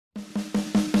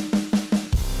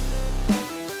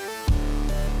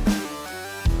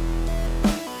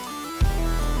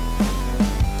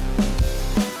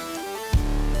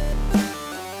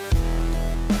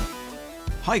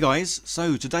Hi guys,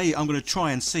 so today I'm going to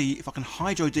try and see if I can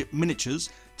hydro dip miniatures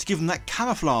to give them that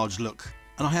camouflage look.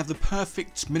 And I have the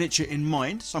perfect miniature in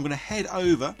mind, so I'm going to head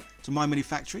over to My Mini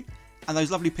Factory, and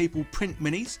those lovely people Print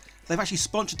Minis, they've actually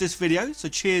sponsored this video, so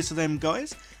cheers to them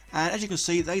guys. And as you can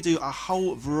see, they do a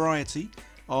whole variety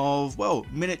of, well,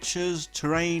 miniatures,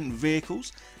 terrain,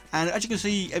 vehicles, and as you can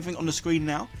see everything on the screen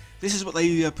now, this is what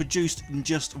they produced in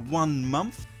just 1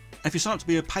 month. If you sign up to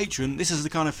be a patron, this is the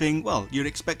kind of thing, well, you'd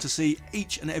expect to see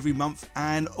each and every month,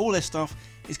 and all their stuff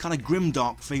is kind of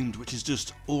grimdark themed, which is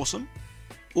just awesome.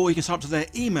 Or you can sign up to their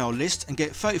email list and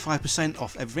get 35%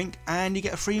 off everything, and you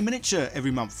get a free miniature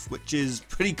every month, which is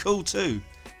pretty cool too.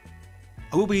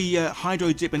 I will be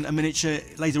hydro dipping a miniature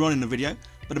later on in the video,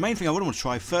 but the main thing I want to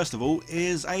try first of all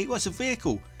is it's a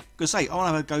vehicle. Because I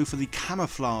want to go for the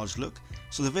camouflage look,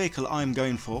 so the vehicle I'm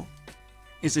going for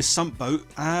is this sump boat,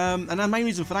 and the main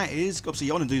reason for that is obviously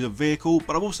I want to do the vehicle,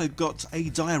 but I've also got a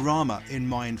diorama in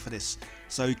mind for this,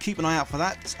 so keep an eye out for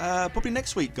that probably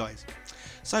next week guys.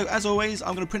 So as always,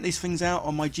 I'm going to print these things out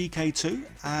on my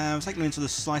GK2, taking them into the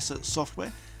slicer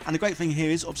software, and the great thing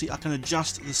here is obviously I can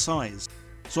adjust the size.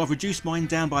 So I've reduced mine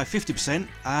down by 50%.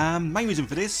 Main reason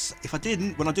for this, if I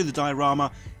didn't, when I do the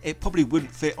diorama, it probably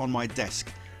wouldn't fit on my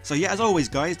desk. So yeah, as always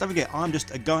guys, don't forget I'm just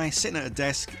a guy sitting at a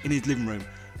desk in his living room.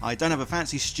 I don't have a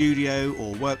fancy studio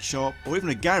or workshop or even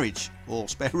a garage or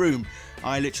spare room.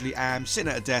 I literally am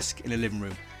sitting at a desk in a living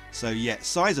room. So yeah,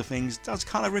 size of things does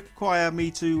kind of require me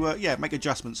to make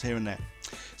adjustments here and there.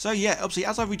 So yeah, obviously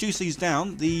as I reduce these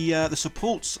down, the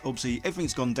supports, obviously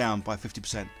everything's gone down by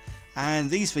 50%. And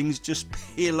these things just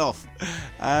peel off.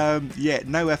 Yeah,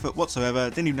 no effort whatsoever,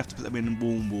 didn't even have to put them in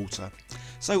warm water.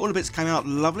 So all the bits came out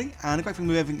lovely, and the great thing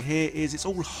with everything here is it's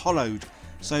all hollowed.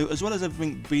 So as well as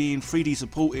everything being 3D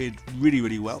supported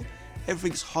really well,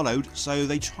 everything's hollowed, so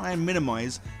they try and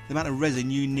minimise the amount of resin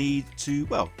you need to,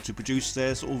 well, to produce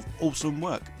their sort of awesome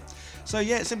work. So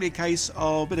yeah, it's simply a case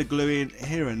of a bit of gluing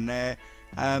here and there.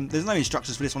 There's no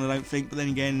instructions for this one I don't think, but then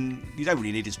again you don't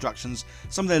really need instructions.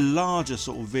 Some of their larger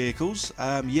sort of vehicles,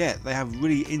 yeah, they have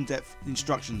really in-depth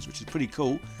instructions, which is pretty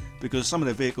cool because some of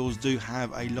their vehicles do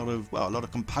have a lot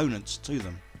of components to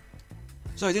them.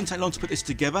 So it didn't take long to put this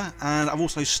together, and I've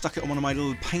also stuck it on one of my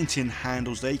little painting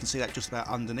handles there. You can see that just about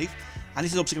underneath, and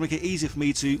this is obviously going to make it easier for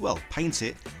me to, well, paint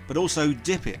it but also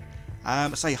dip it.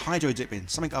 Say hydro dipping,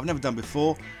 something I've never done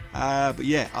before, but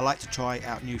yeah, I like to try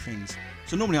out new things.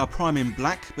 So normally I prime in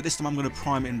black, but this time I'm going to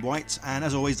prime in white, and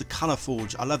as always the colour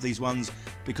forge. I love these ones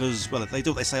because, well, they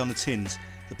do what they say on the tins.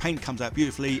 The paint comes out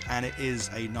beautifully and it is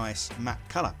a nice matte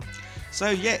colour. So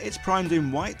yeah, it's primed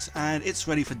in white and it's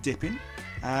ready for dipping.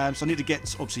 So I need to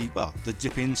get, obviously, well, the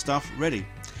dipping stuff ready.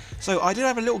 So I did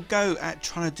have a little go at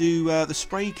trying to do the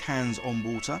spray cans on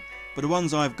water, but the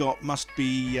ones I've got must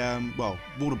be, well,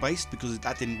 water based, because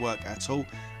that didn't work at all.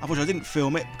 Unfortunately I didn't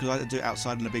film it because I had to do it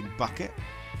outside in a big bucket.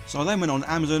 So I then went on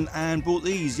Amazon and bought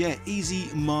these, yeah, Easy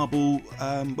Marble,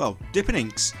 well, dipping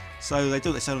inks. So they do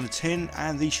what they say on the tin,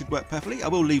 and these should work perfectly. I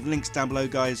will leave links down below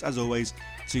guys, as always,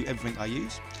 to everything I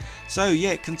use. So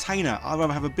yeah, container, I'd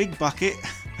rather have a big bucket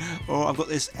or I've got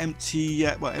this empty,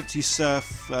 empty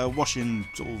surf washing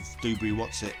sort of doobry,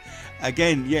 what's it.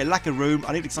 Again, yeah, lack of room,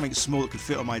 I needed something small that could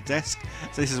fit on my desk,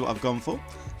 so this is what I've gone for.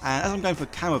 And as I'm going for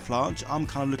camouflage, I'm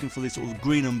kind of looking for this sort of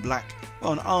green and black,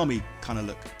 well, an army kind of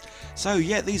look. So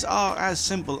yeah, these are as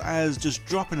simple as just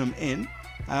dropping them in.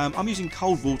 I'm using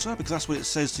cold water because that's what it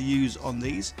says to use on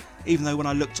these, even though when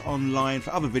I looked online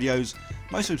for other videos,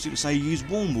 most of them say use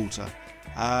warm water.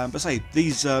 But say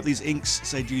these inks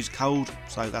said use cold,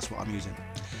 so that's what I'm using.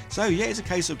 So yeah, it's a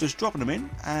case of just dropping them in,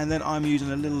 and then I'm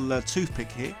using a little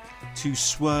toothpick here to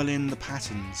swirl in the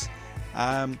patterns.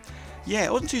 Yeah,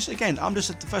 it wasn't too, again, I'm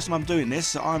just the first time I'm doing this,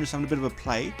 so I'm just having a bit of a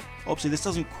play. Obviously this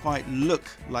doesn't quite look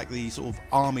like the sort of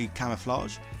army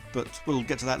camouflage, but we'll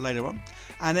get to that later on.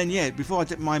 And then yeah, before I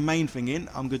dip my main thing in,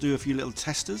 I'm going to do a few little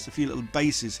testers, a few little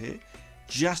bases here,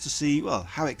 just to see, well,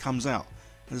 how it comes out.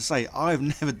 As I say, I've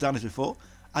never done it before.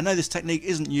 I know this technique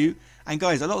isn't new, and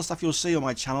guys, a lot of stuff you'll see on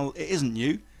my channel, it isn't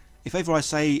new. If ever I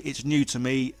say it's new to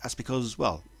me, that's because,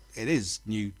 well, it is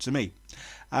new to me.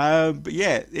 But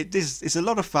yeah, it's a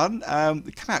lot of fun.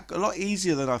 It came out a lot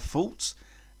easier than I thought,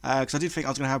 because I did think I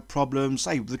was going to have problems,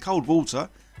 say, with the cold water,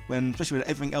 when, especially when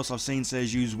everything else I've seen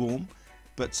says use warm.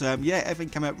 But yeah, everything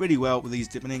came out really well with these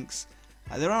dipping inks.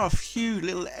 There are a few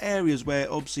little areas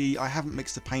where obviously I haven't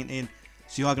mixed the paint in,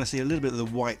 so you are going to see a little bit of the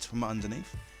white from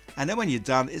underneath. And then when you're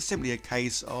done, it's simply a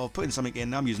case of putting something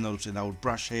in. I'm using an old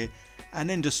brush here, and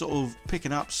then just sort of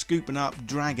picking up, scooping up,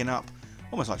 dragging up,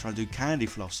 almost like trying to do candy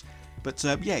floss. But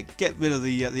yeah, get rid of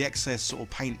the excess sort of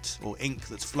paint or ink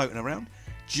that's floating around,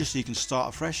 just so you can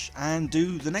start afresh and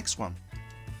do the next one.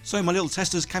 So my little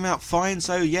testers came out fine,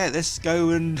 so yeah, let's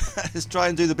go and let's try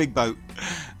and do the big boat.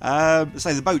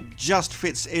 So the boat just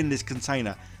fits in this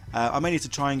container. I may need to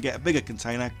try and get a bigger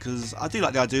container because I do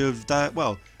like the idea of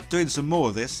well, doing some more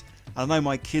of this. I know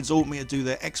my kids want me to do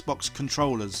their Xbox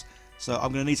controllers, so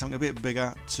I'm going to need something a bit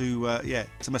bigger to yeah,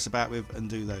 to mess about with and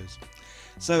do those.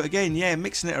 So again, yeah,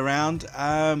 mixing it around.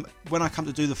 When I come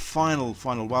to do the final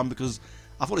one, because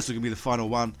I thought this was going to be the final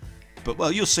one, but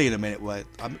well, you'll see in a minute where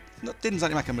I didn't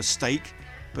exactly make a mistake,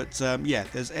 but yeah,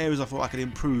 there's areas I thought I could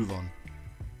improve on.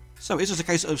 So it's just a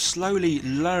case of slowly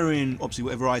lowering, obviously,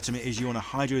 whatever item it is you want to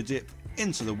hydro dip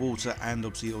into the water, and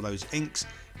obviously all those inks.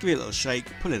 Give it a little shake,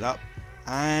 pull it up,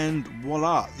 and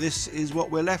voila, this is what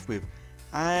we're left with.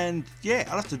 And yeah,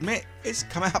 I'll have to admit, it's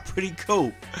come out pretty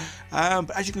cool.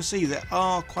 But as you can see, there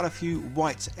are quite a few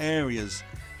white areas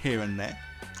here and there.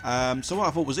 So what I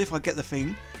thought was, if I get the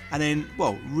thing and then,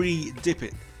 well, re-dip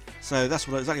it. So that's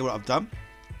exactly what I've done.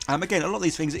 Again, a lot of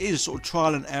these things, it is sort of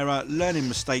trial and error, learning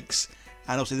mistakes.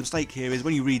 And obviously the mistake here is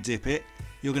when you re-dip it,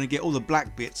 you're going to get all the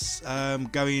black bits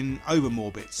going over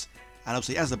more bits. And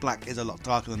obviously as the black is a lot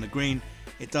darker than the green,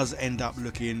 it does end up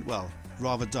looking, well,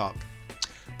 rather dark.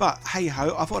 But hey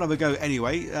ho, I thought I would go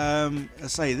anyway. I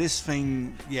say this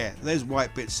thing, yeah, there's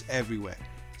white bits everywhere.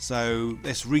 So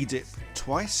let's re-dip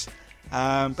twice.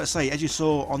 But say, as you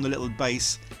saw on the little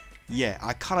base, yeah,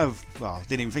 I kind of, well,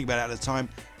 didn't even think about it at the time,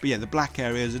 but yeah, the black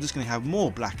areas are just going to have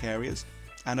more black areas,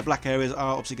 and the black areas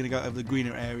are obviously going to go over the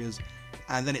greener areas,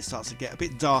 and then it starts to get a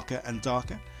bit darker and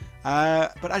darker.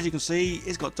 But as you can see,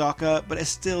 it's got darker, but it's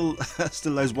still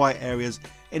still those white areas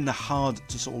in the hard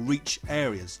to sort of reach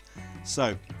areas.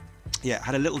 So yeah,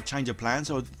 had a little change of plan.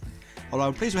 So although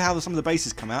I'm pleased with how some of the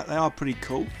bases come out, they are pretty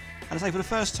cool. And I say for the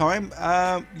first time,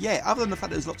 yeah, other than the fact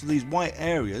that there's lots of these white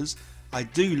areas, I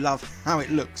do love how it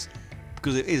looks,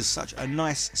 because it is such a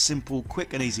nice, simple,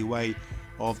 quick and easy way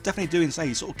of definitely doing,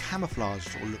 say, sort of camouflage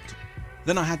sort of look.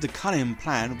 Then I had the cunning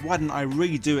plan, why didn't I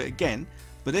redo it again,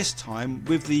 but this time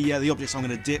with the objects I'm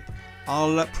going to dip,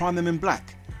 I'll prime them in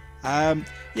black.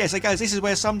 Yeah, so guys, this is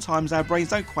where sometimes our brains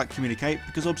don't quite communicate,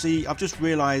 because obviously I've just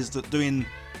realised that doing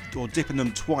or dipping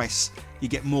them twice, you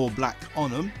get more black on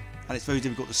them, and it's very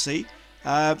difficult to see.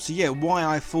 So yeah, why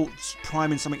I thought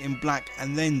priming something in black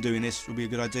and then doing this would be a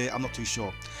good idea, I'm not too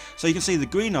sure. So you can see the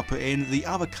green I put in, the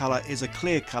other colour is a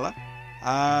clear colour.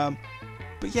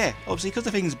 But yeah, obviously because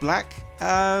the thing's black,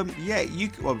 yeah,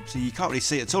 obviously you can't really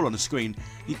see it at all on the screen.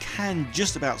 You can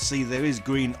just about see there is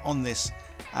green on this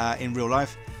in real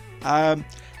life.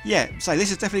 Yeah, so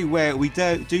this is definitely where we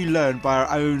do learn by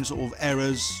our own sort of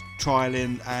errors,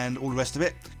 trialing and all the rest of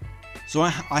it. So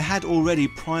I had already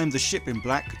primed the ship in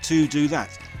black to do that.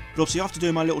 But obviously after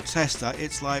doing my little tester,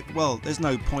 it's like, well, there's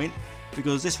no point,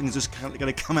 because this thing is just going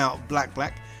to come out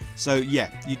black. So yeah,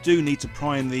 you do need to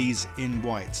prime these in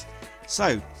white.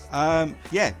 So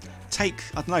yeah, take,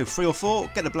 I don't know, 3 or 4,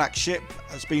 get the black ship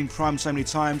that's been primed so many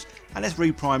times, and let's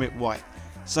reprime it white.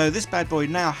 So this bad boy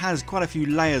now has quite a few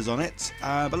layers on it,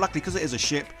 but luckily because it is a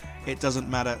ship, it doesn't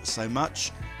matter so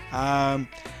much.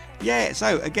 Yeah,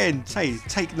 so again, say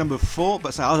take number 4,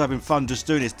 but say I was having fun just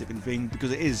doing this dipping thing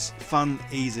because it is fun,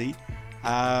 easy.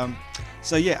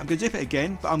 So yeah, I'm going to dip it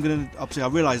again, but I'm going to, obviously I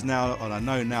realise now, or I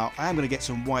know now, I am going to get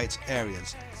some white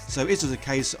areas. So it's just a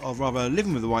case of rather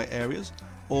living with the white areas,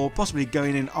 or possibly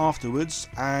going in afterwards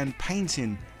and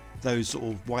painting those sort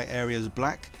of white areas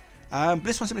black. But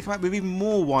this one simply came out with even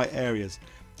more white areas.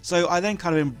 So I then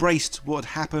kind of embraced what had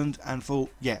happened and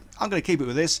thought, yeah, I'm going to keep it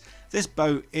with this. This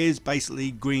boat is basically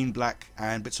green, black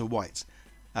and bits of white.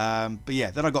 But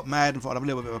yeah, then I got mad and thought I'd have a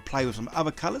little bit of a play with some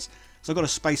other colours. So I got a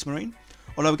Space Marine.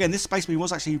 Although again, this Space Marine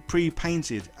was actually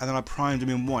pre-painted and then I primed him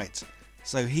in white.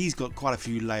 So he's got quite a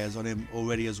few layers on him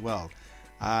already as well.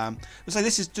 So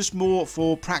this is just more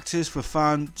for practice, for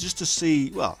fun, just to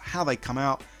see, well, how they come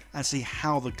out and see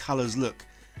how the colours look.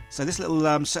 So this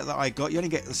little set that I got, you only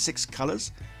get the 6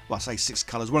 colours. Well, I say 6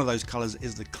 colours. One of those colours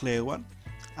is the clear one.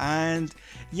 And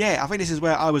yeah, I think this is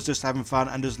where I was just having fun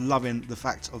and just loving the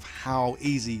fact of how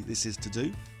easy this is to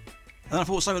do. And I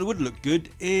thought something that would look good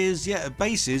is, yeah,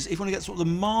 bases, if you want to get sort of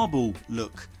the marble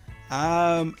look.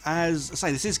 As I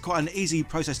say, this is quite an easy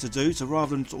process to do, so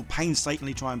rather than sort of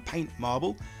painstakingly try and paint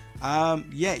marble,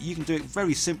 yeah, you can do it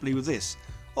very simply with this.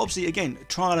 Obviously, again,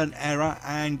 trial and error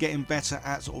and getting better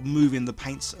at sort of moving the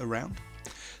paints around.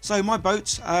 So my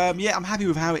boat, yeah, I'm happy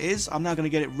with how it is. I'm now going to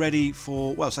get it ready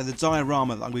for, well, say the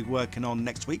diorama that I'm going to be working on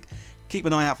next week. Keep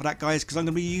an eye out for that, guys, because I'm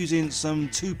going to be using some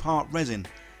 2-part resin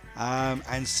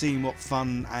and seeing what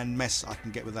fun and mess I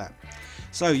can get with that.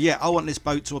 So yeah, I want this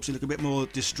boat to obviously look a bit more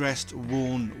distressed,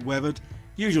 worn, weathered.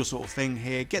 Usual sort of thing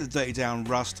here. Get the dirty down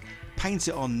rust, paint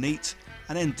it on neat,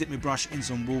 and then dip my brush in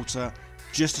some water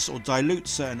just to sort of dilute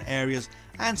certain areas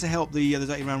and to help the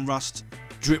dirty round rust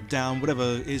drip down whatever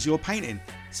it is you're painting.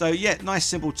 So yeah, nice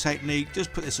simple technique.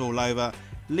 Just put this all over,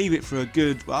 leave it for a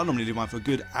good, well, I normally do mine for a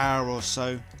good hour or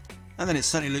so, and then it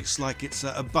certainly looks like it's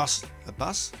a boat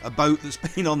that's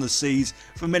been on the seas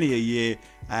for many a year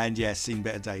and yeah, seen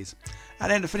better days.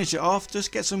 And then to finish it off,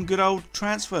 just get some good old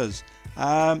transfers.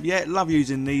 Yeah, love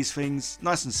using these things,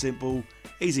 nice and simple,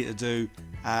 easy to do,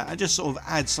 and just sort of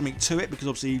add something to it, because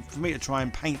obviously for me to try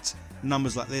and paint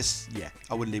numbers like this, yeah,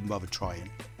 I wouldn't even bother trying.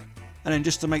 And then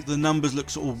just to make the numbers look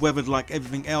sort of weathered like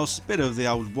everything else, a bit of the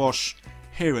old wash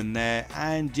here and there,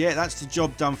 and yeah, that's the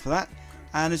job done for that.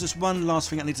 And there's just one last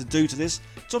thing I need to do to this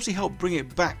to obviously help bring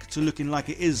it back to looking like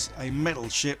it is a metal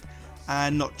ship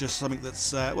and not just something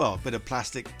that's well, a bit of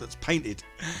plastic that's painted.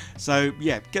 So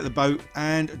yeah, get the boat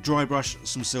and dry brush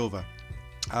some silver.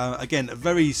 Again, a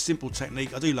very simple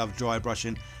technique. I do love dry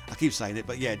brushing, I keep saying it,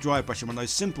 but yeah, dry brushing, one of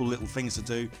those simple little things to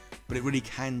do, but it really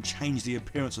can change the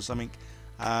appearance of something,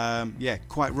 yeah,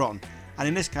 quite rotten. And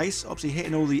in this case, obviously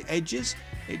hitting all the edges,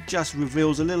 it just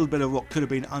reveals a little bit of what could have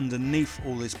been underneath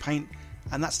all this paint,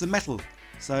 and that's the metal.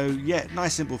 So yeah,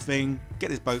 nice simple thing, get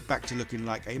this boat back to looking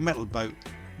like a metal boat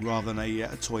rather than a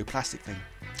toy plastic thing.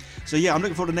 So yeah, I'm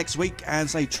looking forward to next week and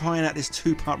say trying out this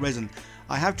 2-part resin.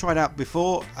 I have tried out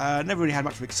before, never really had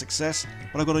much of a success,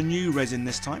 but I've got a new resin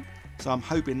this time, so I'm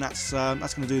hoping that's going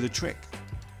to do the trick.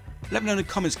 Let me know in the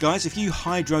comments, guys, if you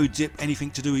hydro dip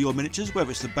anything to do with your miniatures, whether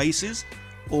it's the bases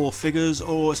or figures,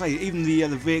 or say even the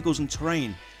vehicles and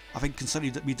terrain. I think can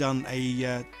certainly be done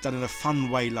in a fun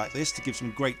way like this to give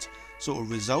some great sort of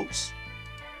results.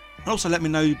 And also let me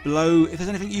know below if there's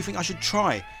anything you think I should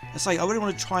try. I say I really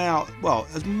want to try out, well,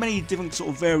 as many different sort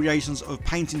of variations of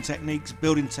painting techniques,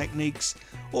 building techniques,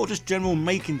 or just general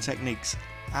making techniques,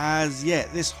 as yeah,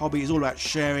 this hobby is all about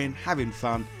sharing, having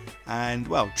fun, and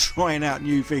well, trying out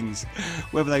new things.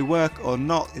 Whether they work or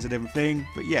not is a different thing,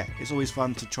 but yeah, it's always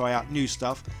fun to try out new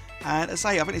stuff. And as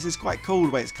I say, I think this is quite cool the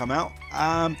way it's come out.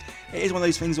 It is one of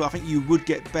those things where I think you would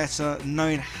get better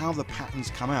knowing how the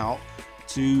patterns come out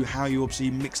to how you obviously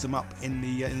mix them up in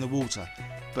the water.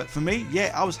 But for me,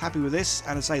 yeah, I was happy with this,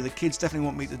 and as I say, the kids definitely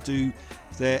want me to do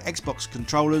their Xbox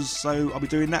controllers, so I'll be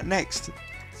doing that next.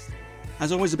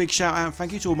 As always, a big shout out and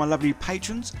thank you to all my lovely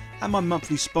patrons and my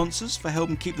monthly sponsors for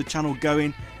helping keep the channel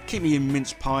going, keep me in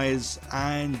mince pies,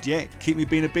 and yeah, keep me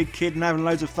being a big kid and having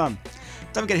loads of fun.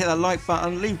 Don't forget to hit that like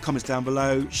button, leave comments down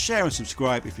below, share and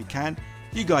subscribe if you can.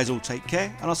 You guys all take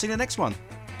care, and I'll see you in the next one.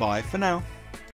 Bye for now.